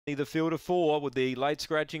The field of 4 with the late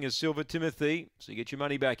scratching of Silver Timothy. So you get your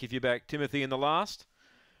money back if you back Timothy in the last.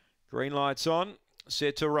 Green lights on.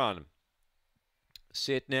 Set to run.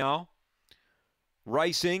 Set now.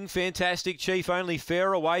 Racing, Fantastic Chief only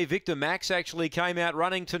fair away. Victor Max actually came out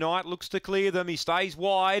running tonight. Looks to clear them. He stays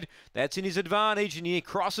wide. That's in his advantage, and he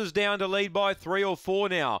crosses down to lead by 3 or 4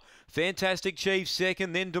 now. Fantastic Chief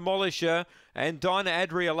second, then Demolisher. And Dinah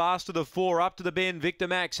Adria last of the 4 up to the bend. Victor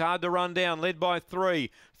Max hard to run down, led by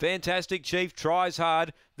 3. Fantastic Chief tries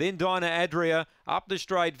hard. Then Dinah Adria up the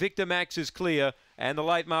straight. Victor Max is clear, and the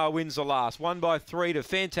late Mar wins the last. 1 by 3 to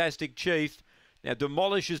Fantastic Chief. Now,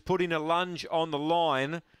 Demolish is putting a lunge on the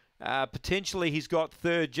line. Potentially, he's got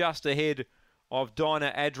third just ahead of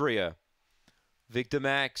Dinah Adria. Victor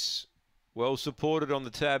Max, well supported on the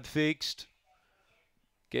tab fixed.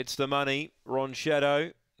 Gets the money. Ron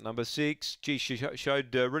Shadow, number 6. Gee, she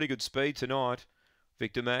showed really good speed tonight,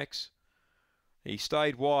 Victor Max. He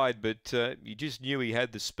stayed wide, but you just knew he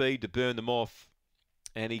had the speed to burn them off.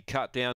 And he cut down